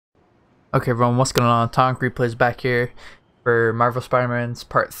Okay everyone, what's going on? Tonk Replays back here for Marvel Spider-Man's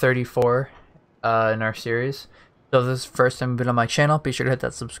part 34 in our series. So if this is the first time you've been on my channel, be sure to hit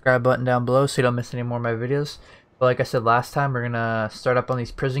that subscribe button down below so you don't miss any more of my videos. But like I said last time, we're going to start up on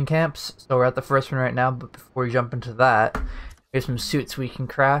these prison camps. So we're at the first one right now, but before we jump into that, we have some suits we can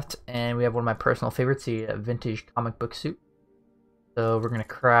craft, and we have one of my personal favorites, the vintage comic book suit. So we're going to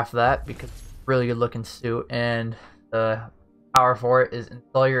craft that because it's a really good looking suit, and the power for it is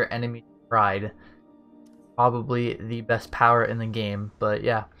install your enemy pride. Probably the best power in the game, but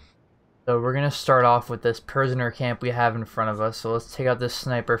yeah. So we're gonna start off with this prisoner camp we have in front of us. So let's take out this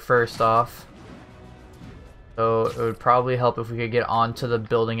sniper first off. So it would probably help if we could get onto the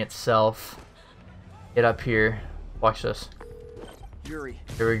building itself. Get up here. Watch this. Yuri,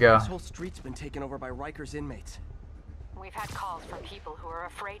 here we go. This whole street's been taken over by Riker's inmates. We've had calls from people who are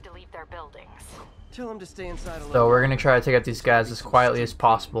afraid to leave their buildings. Tell them to stay inside a little. So we're gonna try to take out these guys as quietly as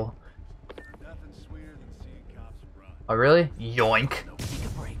possible. Oh really? Yoink. See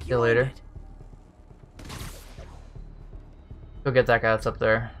you later. Go get that guy that's up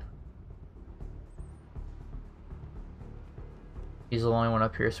there. He's the only one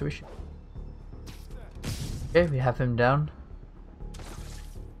up here, so we should... Okay, we have him down.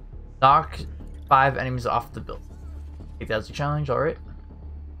 Knock 5 enemies off the building. I think that's a challenge, alright.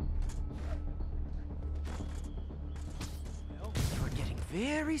 You're getting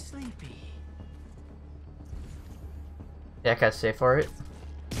very sleepy. Yeah, that guy's safe, alright.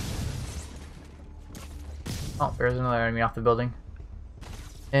 Oh, there's another enemy off the building.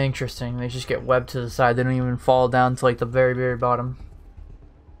 Interesting, they just get webbed to the side, they don't even fall down to like the very, very bottom.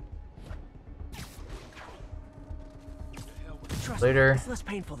 Later. It's less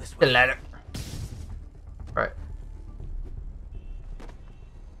painful this way. Later. Alright.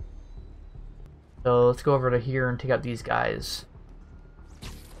 So let's go over to here and take out these guys.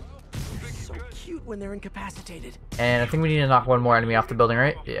 So cute when they're incapacitated. And I think we need to knock one more enemy off the building,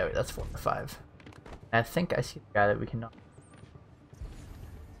 right? Yeah, that's 4 or 5. And I think I see the guy that we can knock.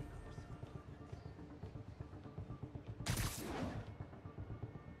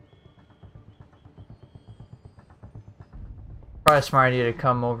 Probably a smart idea to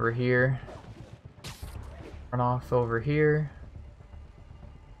come over here. Run off over here.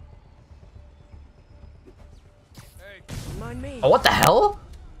 Mind me. Oh, what the hell?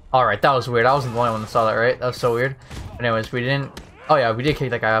 Alright, that was weird. I wasn't the only one that saw that, right? That was so weird. Anyways, we didn't... Oh yeah, we did kick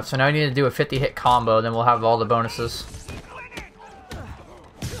that guy off. So now we need to do a 50 hit combo, then we'll have all the bonuses.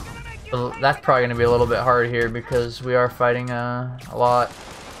 So that's probably going to be a little bit hard here because we are fighting a lot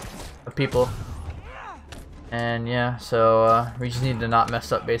of people. And yeah, so we just need to not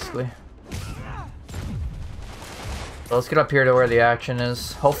mess up basically. So let's get up here to where the action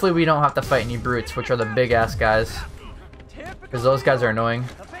is. Hopefully we don't have to fight any brutes, which are the big ass guys. Because those guys are annoying.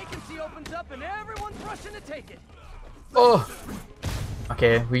 Oh!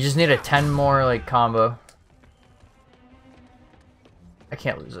 Okay, we just need a 10 more like combo. I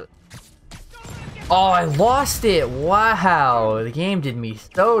can't lose it. Oh, I lost it! Wow! The game did me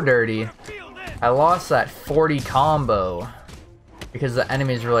so dirty. I lost that 40 combo. Because the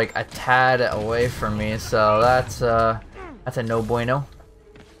enemies were like a tad away from me, so that's a no bueno.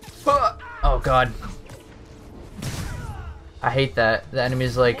 Oh god. I hate that. The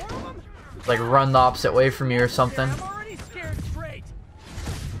enemies like run the opposite way from you or something.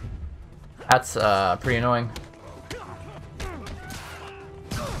 That's pretty annoying.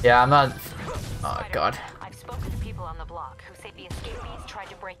 Yeah, I'm not... Oh god. I've spoken to people on the block who say the escapees tried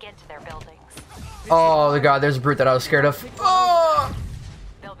to break into their buildings. Oh god, there's a brute that I was scared of. Oh!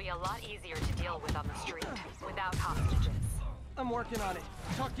 They'll be a lot easier to deal with on the street without hostages. I'm working on it.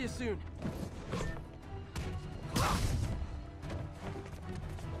 Talk to you soon.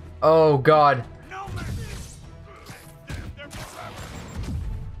 Oh god.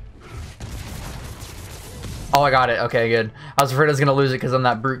 Oh, I got it. Okay, good. I was afraid I was gonna lose it because I'm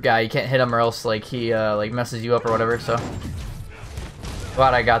that brute guy. You can't hit him or else like he like messes you up or whatever. So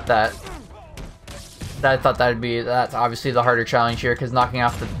glad I got that. I thought that's obviously the harder challenge here because knocking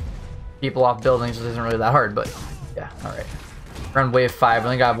off the people off buildings isn't really that hard. But yeah, all right. We're on wave 5. We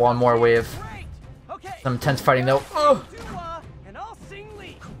only got one more wave. Some intense fighting though. Oh.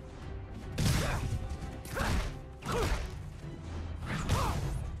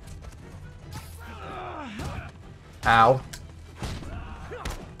 Ow.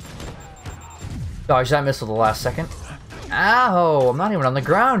 Gosh, that missed at the last second. Ow! I'm not even on the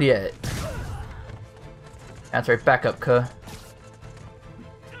ground yet. That's right, back up, cuh.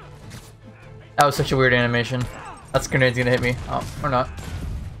 That was such a weird animation. That grenade's gonna hit me. Oh, or not.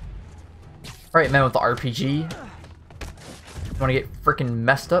 Alright, man with the RPG. wanna get freaking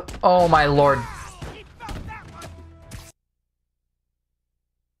messed up? Oh my lord.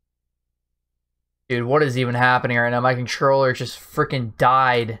 Dude, what is even happening right now? My controller just freaking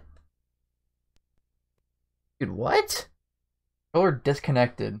died. Dude, what? Controller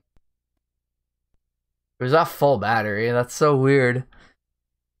disconnected. It was off full battery. That's so weird.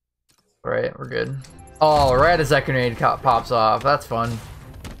 Alright, we're good. Oh, right as that grenade pops off. That's fun.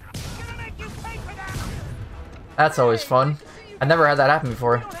 That's always fun. I've never had that happen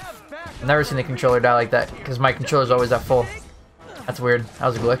before. I've never seen the controller die like that, because my controller's always at full. That's weird. That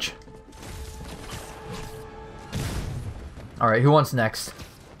was a glitch. Alright, who wants next?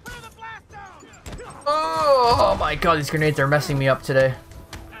 Oh my god, these grenades are messing me up today.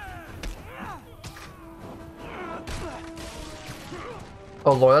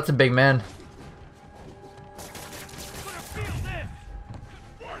 Oh lord, that's a big man.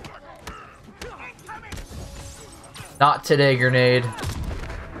 Not today, grenade.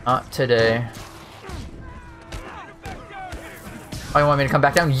 Not today. Oh, you want me to come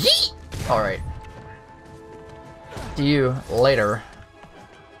back down? Yeet! Alright. See you later.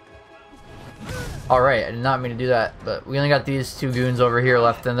 Alright, I did not mean to do that, but we only got these two goons over here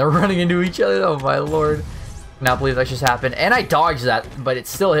left and they're running into each other. Oh my lord. Cannot believe that just happened. And I dodged that, but it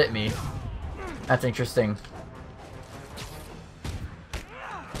still hit me. That's interesting.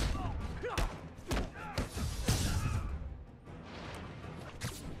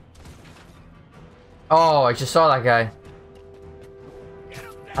 Oh, I just saw that guy.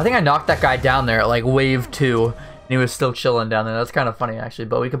 I think I knocked that guy down there at like wave 2. And he was still chilling down there. That's kind of funny actually.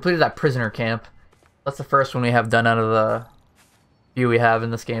 But we completed that prisoner camp. That's the first one we have done out of the few we have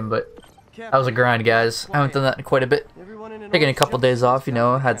in this game. But that was a grind, guys. I haven't done that in quite a bit. Taking a couple days off, you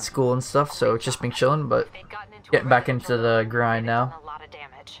know, had school and stuff. So it's just been chilling. But getting back into the grind now.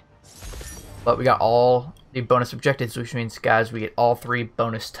 But we got all the bonus objectives, which means, guys, we get all 3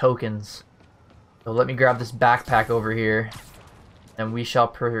 bonus tokens. So let me grab this backpack over here, and we shall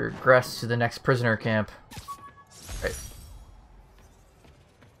progress to the next prisoner camp. Right.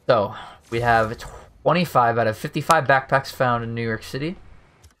 So, we have 25 out of 55 backpacks found in New York City.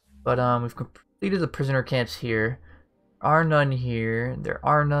 But we've completed the prisoner camps here. There are none here. There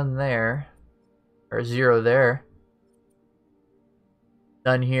are none there. Or 0 there.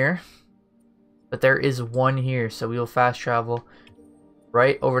 None here. But there is 1 here, so we will fast travel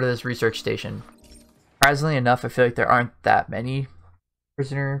right over to this research station. Surprisingly enough, I feel like there aren't that many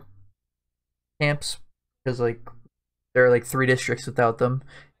prisoner camps, because like there are like 3 districts without them,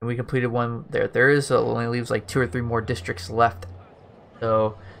 and we completed 1 there. There is only leaves like 2 or 3 more districts left,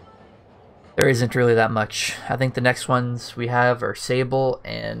 so there isn't really that much. I think the next ones we have are Sable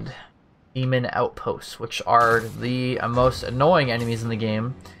and Demon Outposts, which are the most annoying enemies in the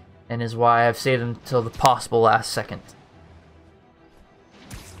game, and is why I've saved them till the possible last second.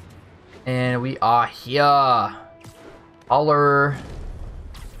 And we are here. Holler.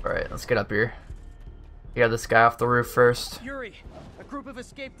 Alright, let's get up here. We got this guy off the roof first. Yuri, a group of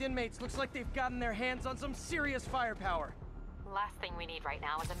escaped inmates looks like they've gotten their hands on some serious firepower. Last thing we need right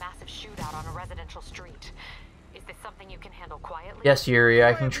now is a massive shootout on a residential street. Is this something you can handle quietly? Yes, Yuri,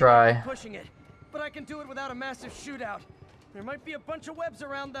 I can try. Pushing it, but I can do it without a massive shootout. There might be a bunch of webs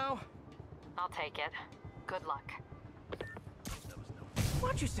around, though. I'll take it. Good luck. Why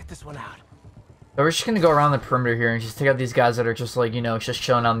don't you sit this one out? So we're just gonna go around the perimeter here and just take out these guys that are just like, you know, just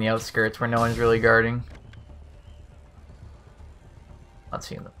chilling on the outskirts where no one's really guarding. Not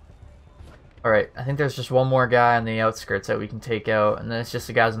seeing them. Alright, I think there's just 1 more guy on the outskirts that we can take out, and then it's just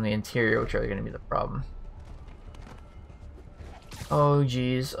the guys in the interior which are gonna be the problem. Oh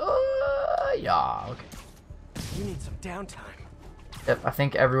jeez. Yeah, okay. You need some downtime. Yep, I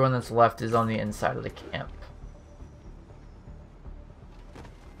think everyone that's left is on the inside of the camp.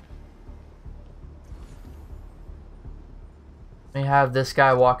 We have this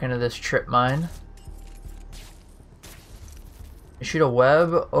guy walk into this trip mine. You shoot a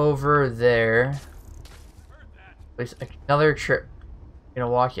web over there. Place another trip. You're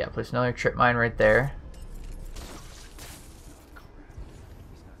gonna walk, yeah, place another trip mine right there.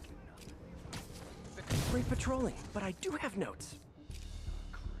 Great patrolling, but I do have notes.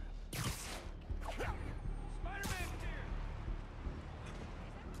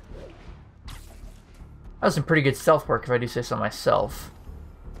 That was some pretty good stealth work, if I do say so myself.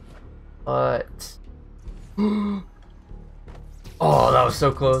 But... oh, that was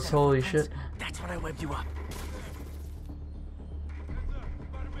so close. Holy shit. That's when I webbed you up.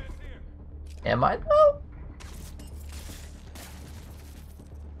 Am I, though?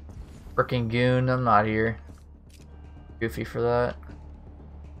 Frickin' goon, I'm not here. Goofy for that.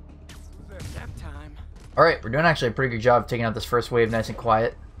 Nap time. Alright, we're doing actually a pretty good job of taking out this first wave nice and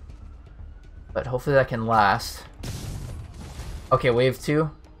quiet. But hopefully that can last. Okay, wave 2.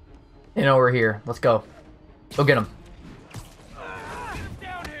 They know we're here. Let's go. Go get them.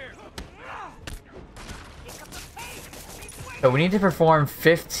 So we need to perform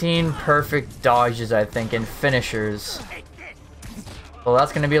 15 perfect dodges, I think, and finishers. Well,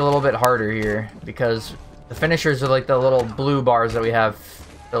 that's going to be a little bit harder here, because the finishers are like the little blue bars that we have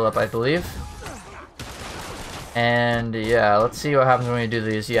fill up, I believe. And yeah, let's see what happens when we do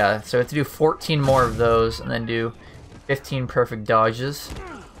these. Yeah, so we have to do 14 more of those, and then do 15 perfect dodges.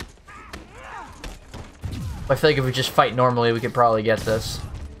 I feel like if we just fight normally, we could probably get this.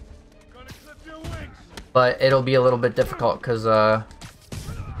 But it'll be a little bit difficult, because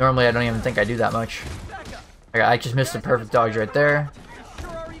normally I don't even think I do that much. I just missed a perfect dodge right there.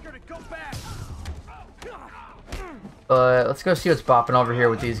 But let's go see what's bopping over here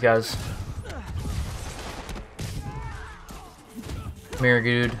with these guys. Come here,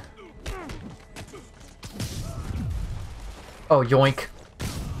 dude. Oh, yoink.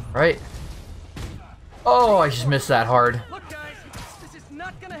 Right. Oh, I just missed that hard. Look, guys, this is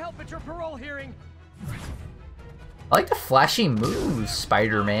not gonna help at your parole hearing. I like the flashy moves,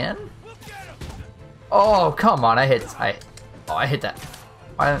 Spider-Man. Oh, come on, I hit that.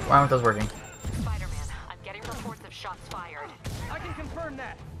 Why aren't those working? Spider-Man, I'm getting reports of shots fired. I can confirm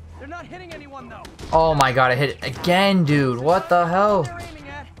that. They're not hitting anyone, though. Oh my god, I hit it again, dude. What the hell? They're aiming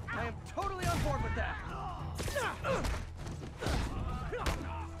at. I am totally on board with that.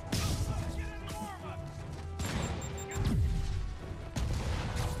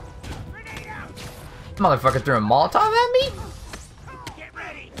 Motherfucker threw a Molotov at me?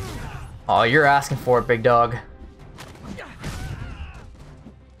 Oh, you're asking for it, big dog.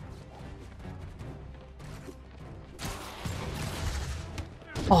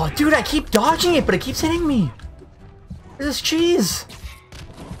 Oh, dude, I keep dodging it, but it keeps hitting me. This is cheese.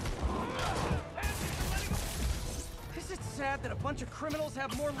 Is it sad that a bunch of criminals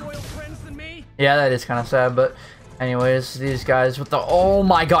have more loyal friends than me? Yeah, that is kind of sad, but anyways, these guys with the... Oh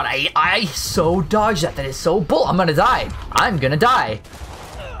my god, I so dodged that. That is so bull. I'm gonna die. I'm gonna die.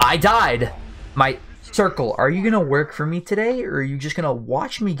 I died. My circle, are you gonna work for me today, or are you just gonna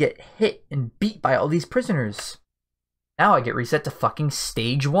watch me get hit and beat by all these prisoners? Now I get reset to fucking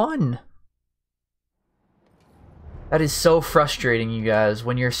stage 1. That is so frustrating, you guys.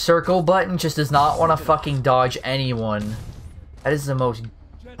 When your circle button just does not want to fucking dodge anyone. That is the most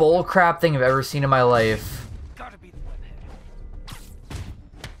bullcrap thing I've ever seen in my life.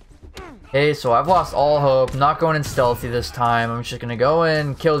 Okay, so I've lost all hope. I'm not going in stealthy this time. I'm just gonna go in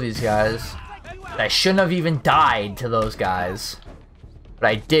and kill these guys. I shouldn't have even died to those guys. But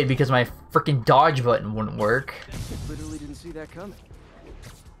I did because my freaking dodge button wouldn't work. Literally didn't see that coming.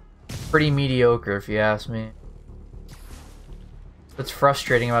 Pretty mediocre, if you ask me. What's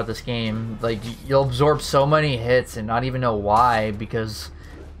frustrating about this game, like, you'll absorb so many hits and not even know why, because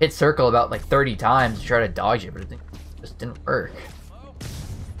hit circle about like 30 times to try to dodge it, but it just didn't work.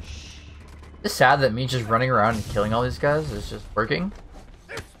 It's sad that me just running around and killing all these guys is just working.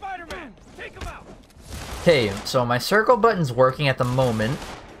 Spider-Man, take him out. Okay, so my circle button's working at the moment.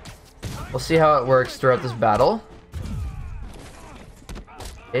 We'll see how it works throughout this battle.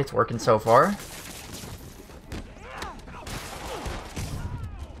 Okay, it's working so far.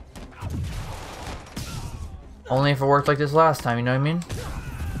 Only if it worked like this last time, you know what I mean?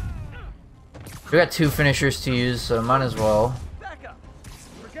 We got 2 finishers to use, so might as well. Back up.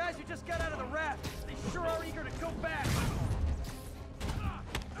 For guys who just got out of the raft, they sure are eager to go back.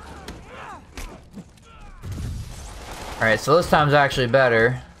 Alright, so this time's actually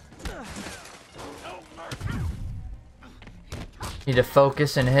better. Need to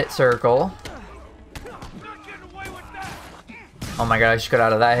focus and hit circle. Oh my god, I just got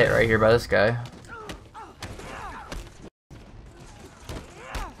out of that hit right here by this guy.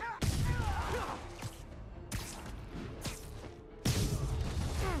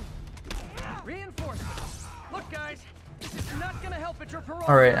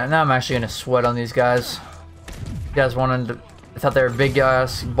 Alright, now I'm actually gonna sweat on these guys. You guys wanted to... I thought they were big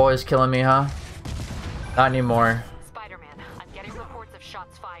ass boys killing me, huh? Not anymore. Spider-Man, I'm getting reports of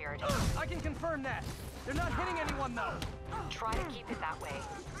shots fired. I can confirm that. They're not hitting anyone, though. Try to keep it that way.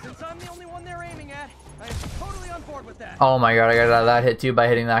 Since I'm the only one they're aiming at, I am totally on board with that. Oh my god, I got out of that hit too by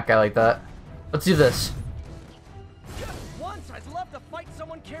hitting that guy like that. Let's do this. Just once, I'd love to fight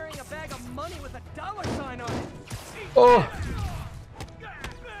someone carrying a bag of money with a dollar sign on it. Oh!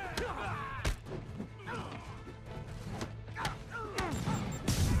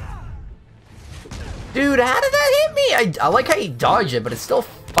 Dude, how did that hit me? I like how you dodge it, but it still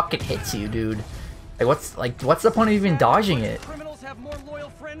fucking hits you, dude. What's the point of even dodging it? Criminals have more loyal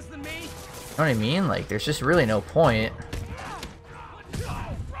friends than me. You know what I mean? Like, there's just really no point.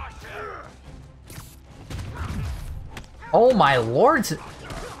 Oh my lord! Come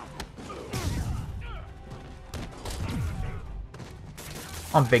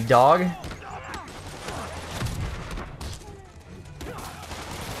on, big dog.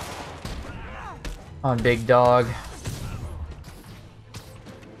 Come on, big dog.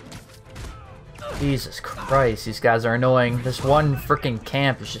 Jesus Christ, these guys are annoying. This one freaking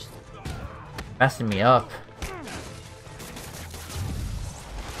camp is just messing me up.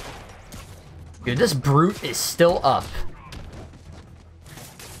 Dude, this brute is still up.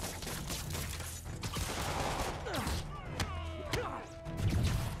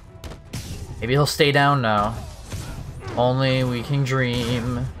 Maybe he'll stay down now. Only we can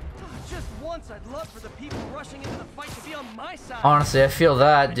dream. Just once, I'd love for the people rushing into the fight to be on my side. Honestly, I feel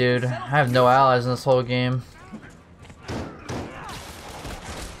that, dude. I have no allies in this whole game.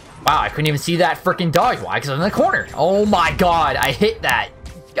 Wow, I couldn't even see that freaking dodge. Why? Because I'm in the corner. Oh my god, I hit that.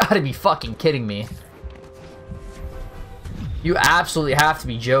 You gotta be fucking kidding me. You absolutely have to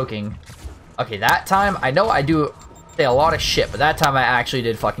be joking. Okay, that time, I know I do say a lot of shit, but that time I actually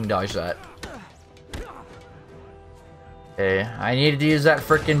did fucking dodge that. Okay, I needed to use that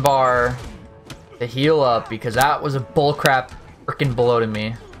freaking bar to heal up because that was a bullcrap freaking blow to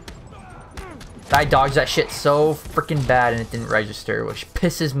me. I dodged that shit so freaking bad and it didn't register, which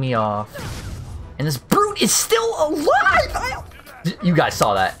pisses me off. And this brute is still alive! You guys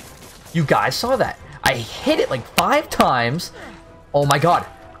saw that. You guys saw that. I hit it like 5 times. Oh my god.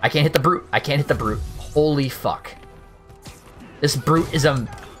 I can't hit the brute. I can't hit the brute. Holy fuck. This brute is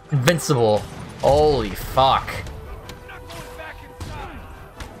invincible. Holy fuck.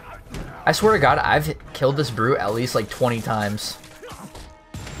 I swear to god, I've killed this brute at least like 20 times.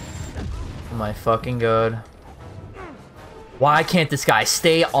 Oh my fucking god. Why can't this guy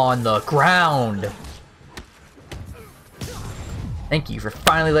stay on the ground? Thank you for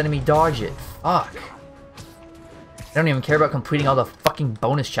finally letting me dodge it. Fuck. I don't even care about completing all the fucking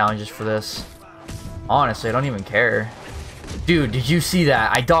bonus challenges for this. Honestly, I don't even care. Dude, did you see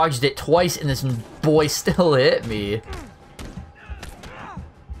that? I dodged it twice and this boy still hit me.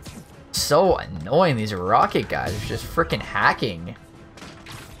 So annoying, these rocket guys are just freaking hacking.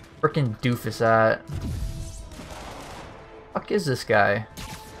 Freaking doofus at. Fuck is this guy?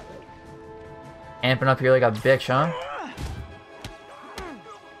 Amping up here like a bitch, huh?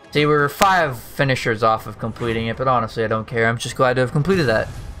 See, we were 5 finishers off of completing it, but honestly, I don't care. I'm just glad to have completed that.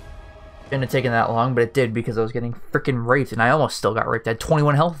 Shouldn't have taken that long, but it did because I was getting freaking raped, and I almost still got raped. I had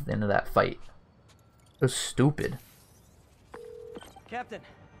 21 health at the end of that fight. It was stupid. Captain,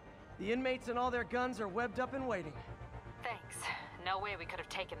 the inmates and all their guns are webbed up and waiting. Thanks. No way we could have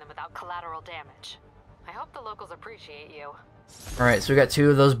taken them without collateral damage. I hope the locals appreciate you. Alright, so we got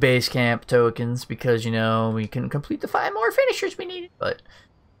 2 of those base camp tokens because, you know, we can complete the 5 more finishers we needed. But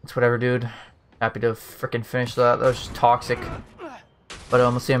it's whatever, dude. Happy to freaking finish that. That was just toxic. But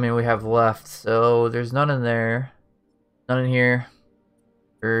let's see how many we have left. So there's none in there. None in here.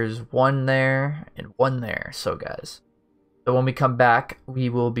 There's 1 there and 1 there. So guys. So when we come back, we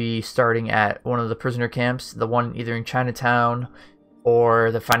will be starting at one of the prisoner camps. The one either in Chinatown or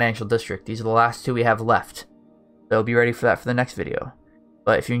the financial district. These are the last 2 we have left. So be ready for that for the next video.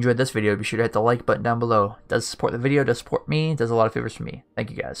 But if you enjoyed this video, be sure to hit the like button down below. It does support the video, does support me, does a lot of favors for me.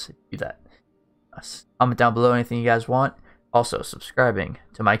 Thank you guys. Do that. Comment down below anything you guys want. Also, subscribing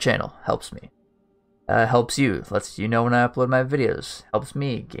to my channel helps me. Helps you. Lets you know when I upload my videos. Helps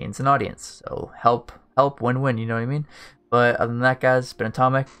me. Gains an audience. So help, win-win, you know what I mean? But other than that, guys, it's been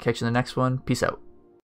Atomic. Catch you in the next one. Peace out.